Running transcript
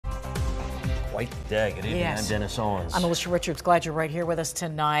Quite the day. Good evening. Yes. I'm Dennis Owens. I'm Alicia Richards. Glad you're right here with us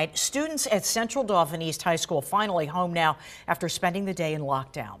tonight. Students at Central Dauphin East High School finally home now after spending the day in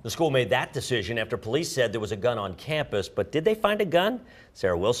lockdown. The school made that decision after police said there was a gun on campus, but did they find a gun?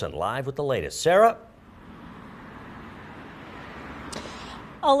 Sarah Wilson live with the latest. Sarah?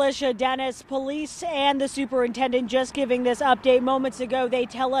 Alicia, Dennis, police and the superintendent just giving this update moments ago. They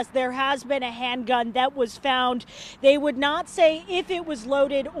tell us there has been a handgun that was found. They would not say if it was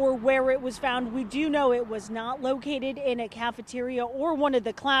loaded or where it was found. We do know it was not located in a cafeteria or one of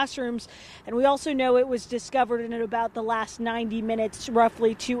the classrooms. And we also know it was discovered in about the last 90 minutes,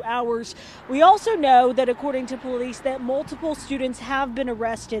 roughly 2 hours. We also know that according to police that multiple students have been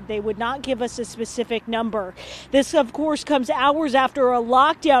arrested. They would not give us a specific number. This, of course, comes hours after a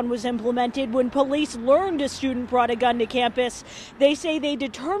lockdown was implemented when police learned a student brought a gun to campus. They say they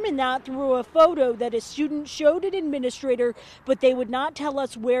determined that through a photo that a student showed an administrator, but they would not tell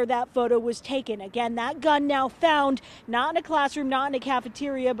us where that photo was taken. Again, that gun now found, not in a classroom, not in a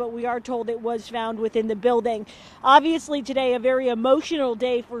cafeteria, but we are told it was found within the building. Obviously today, a very emotional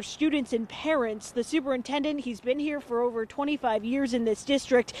day for students and parents. The superintendent, he's been here for over 25 years in this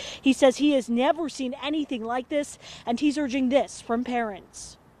district. He says he has never seen anything like this, and he's urging this from parents.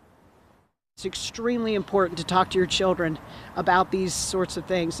 It's extremely important to talk to your children about these sorts of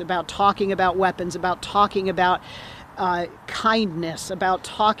things, about talking about weapons, about talking about kindness, about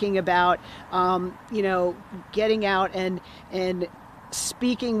talking about, getting out and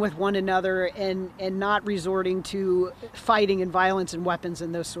speaking with one another and not resorting to fighting and violence and weapons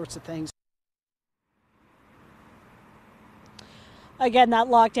and those sorts of things. Again, that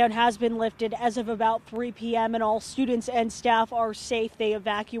lockdown has been lifted as of about 3 p.m. and all students and staff are safe. They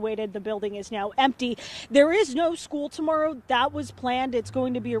evacuated. The building is now empty. There is no school tomorrow. That was planned. It's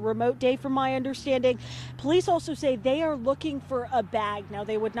going to be a remote day from my understanding. Police also say they are looking for a bag. Now,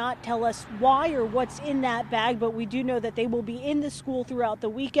 they would not tell us why or what's in that bag, but we do know that they will be in the school throughout the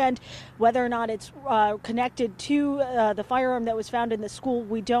weekend. Whether or not it's connected to the firearm that was found in the school,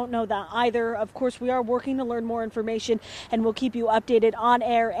 we don't know that either. Of course, we are working to learn more information and we'll keep you updated on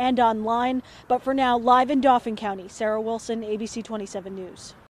air and online. But for now, live in Dauphin County, Sarah Wilson, ABC 27 News.